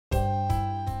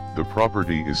The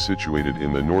property is situated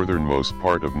in the northernmost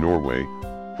part of Norway,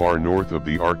 far north of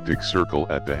the Arctic Circle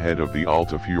at the head of the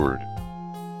Alta fjord.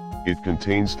 It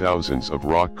contains thousands of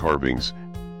rock carvings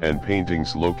and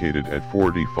paintings located at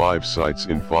 45 sites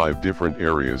in 5 different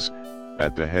areas,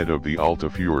 at the head of the Alta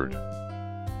fjord.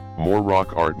 More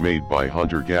rock art made by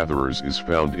hunter-gatherers is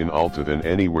found in Alta than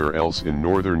anywhere else in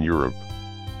Northern Europe.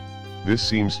 This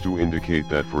seems to indicate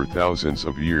that for thousands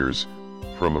of years,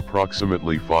 from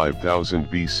approximately 5000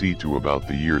 BC to about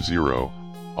the year 0,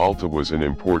 Alta was an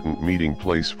important meeting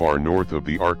place far north of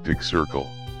the Arctic Circle.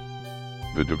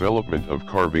 The development of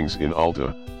carvings in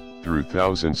Alta, through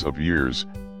thousands of years,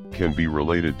 can be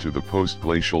related to the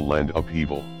post-glacial land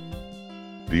upheaval.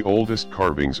 The oldest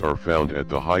carvings are found at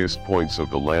the highest points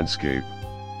of the landscape.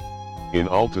 In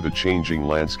Alta, the changing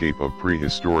landscape of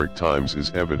prehistoric times is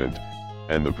evident,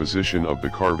 and the position of the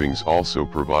carvings also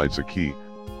provides a key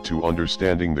to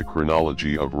understanding the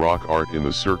chronology of rock art in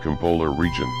the circumpolar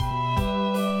region.